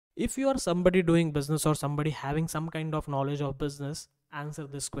If you are somebody doing business or somebody having some kind of knowledge of business, answer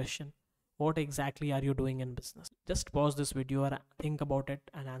this question. What exactly are you doing in business? Just pause this video or think about it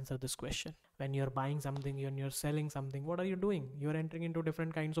and answer this question. When you're buying something, when you're selling something, what are you doing? You're entering into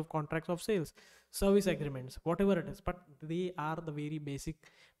different kinds of contracts of sales, service agreements, whatever it is, but they are the very basic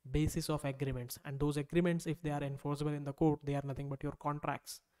basis of agreements. And those agreements, if they are enforceable in the court, they are nothing but your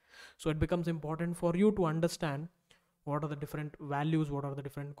contracts. So it becomes important for you to understand what are the different values, what are the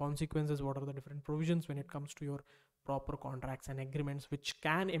different consequences, what are the different provisions when it comes to your proper contracts and agreements, which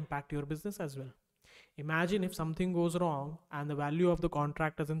can impact your business as well. Imagine if something goes wrong and the value of the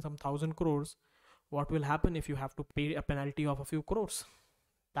contract is in some 1,000 crores, what will happen if you have to pay a penalty of a few crores?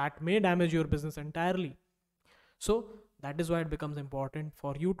 That may damage your business entirely. So that is why it becomes important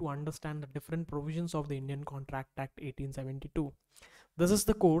for you to understand the different provisions of the Indian Contract Act 1872. This is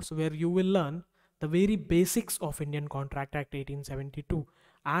the course where you will learn the very basics of Indian Contract Act 1872,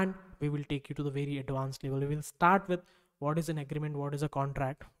 and we will take you to the very advanced level. We will start with what is an agreement, what is a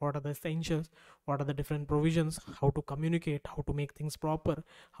contract, what are the essentials, what are the different provisions, how to communicate, how to make things proper,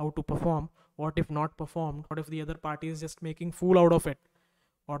 how to perform, what if not performed, what if the other party is just making fool out of it,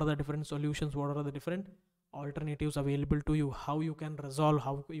 what are the different solutions, what are the different alternatives available to you, how you can resolve,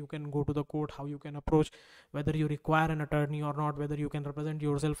 how you can go to the court, how you can approach, whether you require an attorney or not, whether you can represent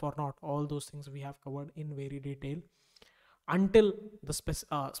yourself or not. All those things we have covered in very detail until the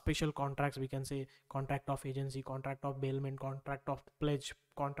special contracts. We can say contract of agency, contract of bailment, contract of pledge,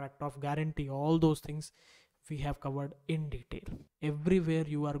 contract of guarantee. All those things we have covered in detail. Everywhere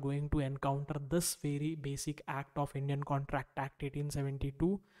you are going to encounter this very basic act of Indian Contract Act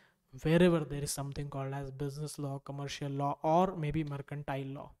 1872, wherever there is something called as business law, commercial law, or maybe mercantile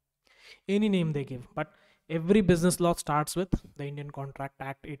law, any name they give, but every business law starts with the Indian Contract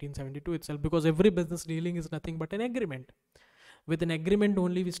Act 1872 itself, because every business dealing is nothing but an agreement. With an agreement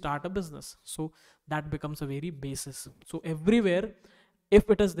only we start a business, so that becomes a very basis. So everywhere, if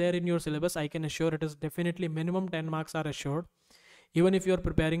it is there in your syllabus, I can assure it is definitely minimum 10 marks are assured. Even if you are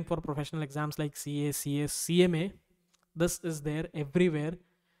preparing for professional exams like CA, CS, CMA, this is there everywhere.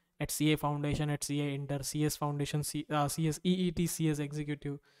 At CA Foundation, at CA Inter, CS Foundation, CS EET, CS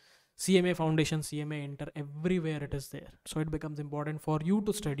Executive, CMA Foundation, CMA Inter, everywhere it is there. So it becomes important for you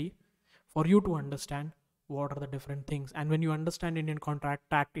to study, for you to understand what are the different things. And when you understand Indian Contract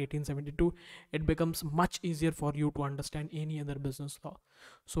Act 1872, it becomes much easier for you to understand any other business law.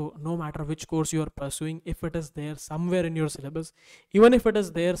 So no matter which course you are pursuing, if it is there somewhere in your syllabus, even if it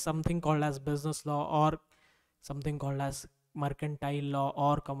is there something called as business law or something called as mercantile law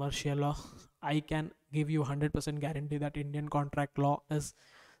or commercial law, I can give you 100% guarantee that Indian contract law is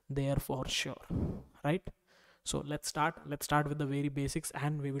there for sure, right? So let's start with the very basics,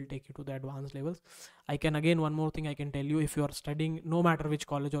 and we will take you to the advanced levels. I can, again, one more thing I can tell you, if you are studying, no matter which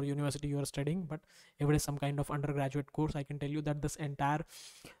college or university you are studying, but if it is some kind of undergraduate course, I can tell you that this entire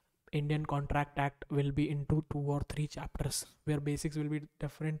Indian Contract Act will be into 2 or 3 chapters, where basics will be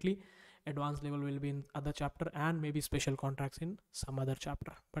differently, advanced level will be in other chapter, and maybe special contracts in some other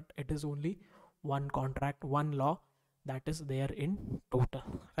chapter. But it is only one contract, one law that is there in total,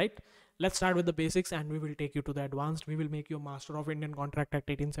 right? Let's start with the basics and we will take you to the advanced. We will make you a master of Indian Contract Act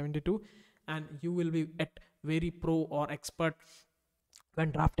 1872, and you will be at very pro or expert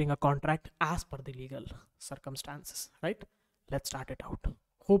when drafting a contract as per the legal circumstances, right? Let's start it out.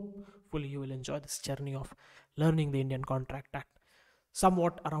 Hopefully you will enjoy this journey of learning the Indian Contract Act.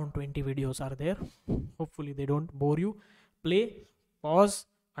 Somewhat around 20 videos are there. Hopefully they don't bore you. Play, pause,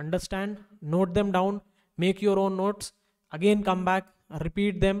 understand, note them down, make your own notes, again come back,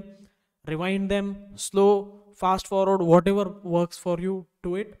 repeat them, rewind them, slow, fast forward, whatever works for you,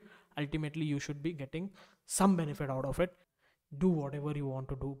 do it. Ultimately you should be getting some benefit out of it. Do whatever you want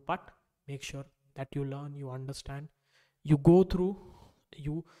to do, but make sure that you learn, you understand, you go through,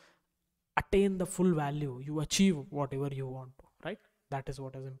 you attain the full value, you achieve whatever you want to, right? That is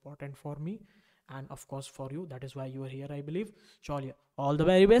what is important for me, and of course for you. That is why you are here, I believe. Surely, all the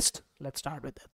very best. Let's start with it.